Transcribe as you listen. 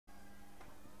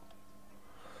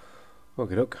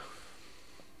Okay, look.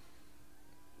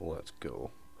 Let's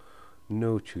go.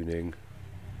 No tuning.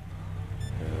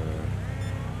 I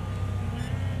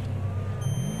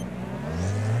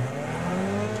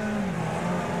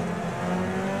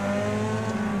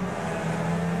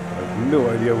have no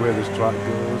idea where this track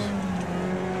goes.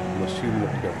 I'm assuming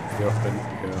that we got hairpin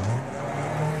here.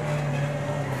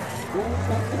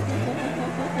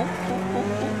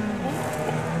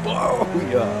 Oh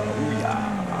yeah.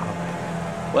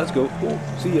 Let's go. Oh,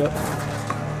 see ya.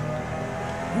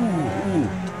 Ooh.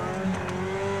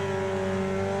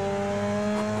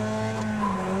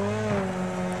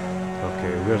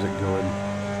 Okay, where's it going?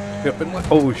 Hairpin.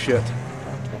 Oh shit.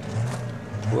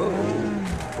 Whoa.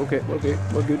 Okay, we're good.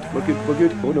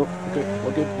 Oh no. Okay,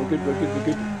 we're good.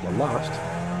 We're last.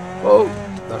 Oh,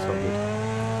 that's not good.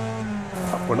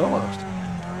 We're not last.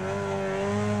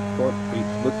 Come on, wait,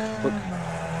 look.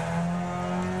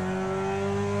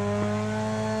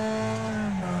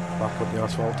 Back on the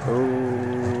asphalt.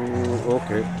 Oh,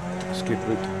 okay. Escape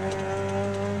route.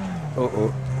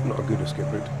 Oh, not a good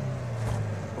escape route.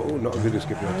 Oh, not a good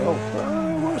escape route at all.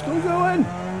 We're still going.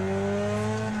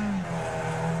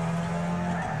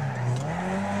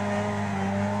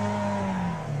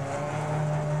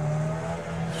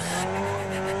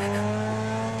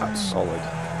 That's solid.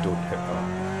 Don't hit that.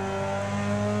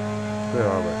 Where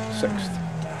are we? 6th.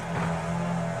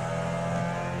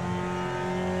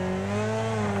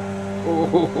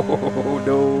 Oh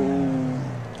no!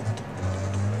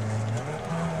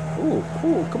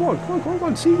 Oh, come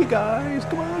on! See you guys!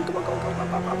 Come on!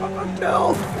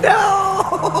 No!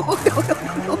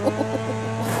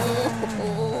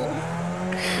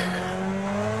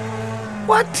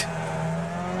 What?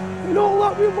 You know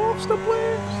that we lost the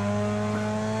place?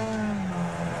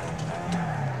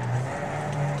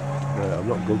 Right, I'm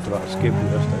not going for that escape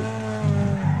route this time.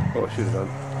 Oh, I should have done.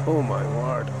 Oh my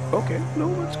word. Okay, no,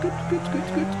 that's good.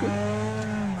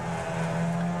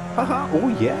 Haha, oh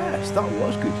yes, that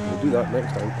was good. We'll do that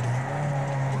next time.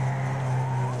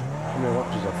 How many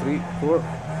laps is that? 3, 4?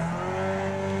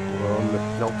 We're on the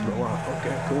penultimate lap.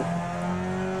 Okay, cool.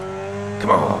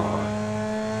 Come on!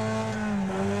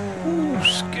 Ooh,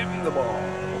 skim the ball.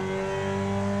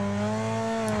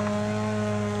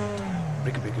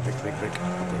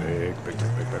 Break.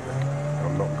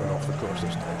 I'm not going off the course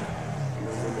this time.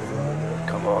 No.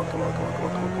 Come on.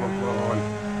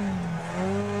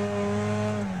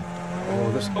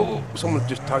 Oh, someone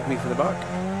just tagged me for the back.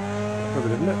 No, they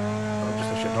didn't it? I'm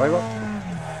just a shit driver.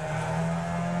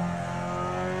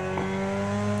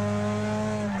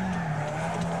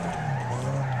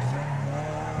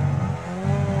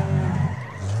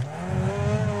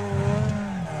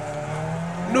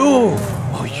 No!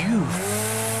 Oh, you!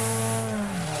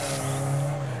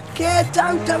 Get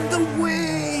out of the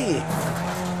way!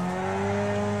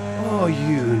 Oh,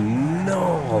 you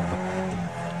knob!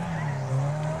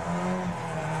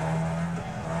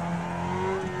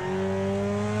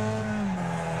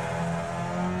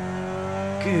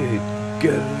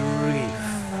 Good grief!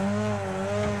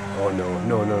 Oh no!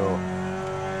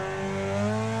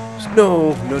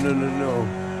 No!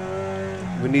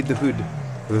 We need the hood.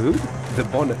 The hood? The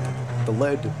bonnet. The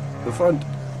lid. The front.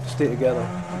 Stay together.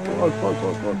 Come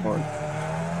on.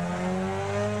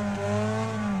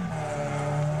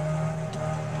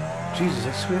 Jesus,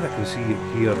 I swear I can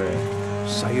hear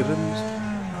sirens.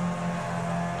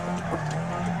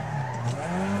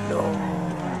 No.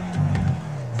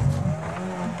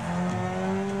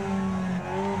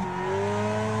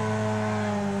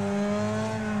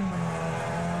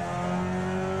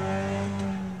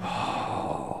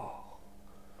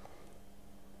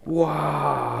 Wow.